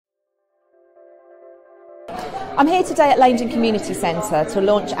I'm here today at Laindon Community Centre to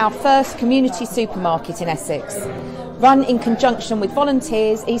launch our first community supermarket in Essex. Run in conjunction with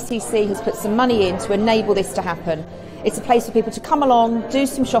volunteers, ECC has put some money in to enable this to happen. It's a place for people to come along, do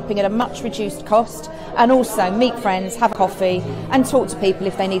some shopping at a much reduced cost, and also meet friends, have coffee and talk to people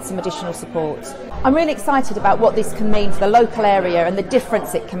if they need some additional support. I'm really excited about what this can mean for the local area and the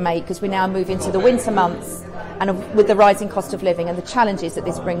difference it can make as we now move into the winter months and with the rising cost of living and the challenges that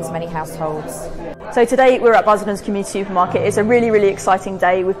this brings many households. So today we're at Laindon's Community Supermarket. It's a really exciting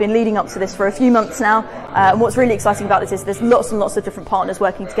day. We've been leading up to this for a few months now, and what's really exciting about this is there's lots and lots of different partners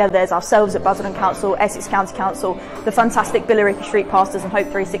working together. There's ourselves at Laindon Council, Essex County Council, the fantastic Billericay Street Pastors and Hope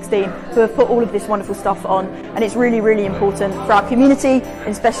 316 who have put all of this wonderful stuff on, and it's really important for our community,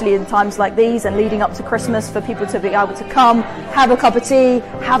 especially in times like these and leading up to Christmas, for people to be able to come, have a cup of tea,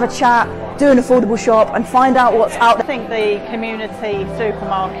 have a chat, do an affordable shop and find out what's out there. I think the community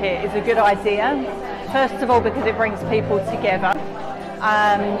supermarket is a good idea. First of all, because it brings people together.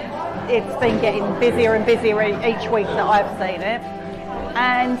 It's been getting busier and busier each week that I've seen it.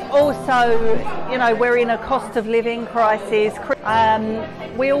 And also, you know, we're in a cost of living crisis.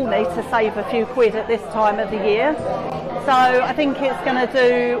 We all need to save a few quid at this time of the year. So I think it's going to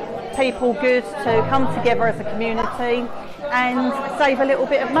do people good to come together as a community and save a little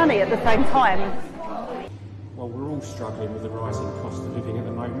bit of money at the same time. Well, we're all struggling with the rising cost of living at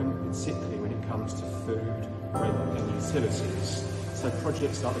the moment, particularly when it comes to food, rent and utilities. So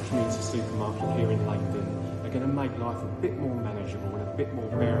projects like the community supermarket here in Laindon are going to make life a bit more manageable and a bit more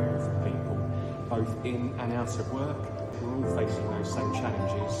bearable for people, both in and out of work. We're all facing those same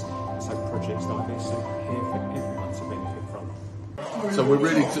challenges, so projects like this are here for everyone to benefit from. So we're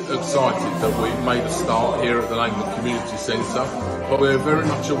really excited that we've made a start here at the Laindon Community Centre, but we're very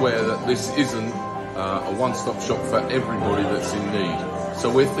much aware that this isn't a one-stop shop for everybody that's in need. So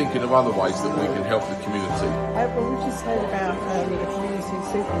we're thinking of other ways that we can help the community. Well, we've just heard about the community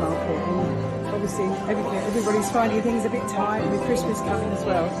supermarket, and obviously everybody's finding things a bit tight with Christmas coming as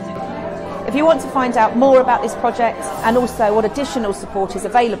well. If you want to find out more about this project and also what additional support is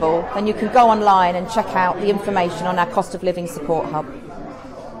available, then you can go online and check out the information on our cost of living support hub.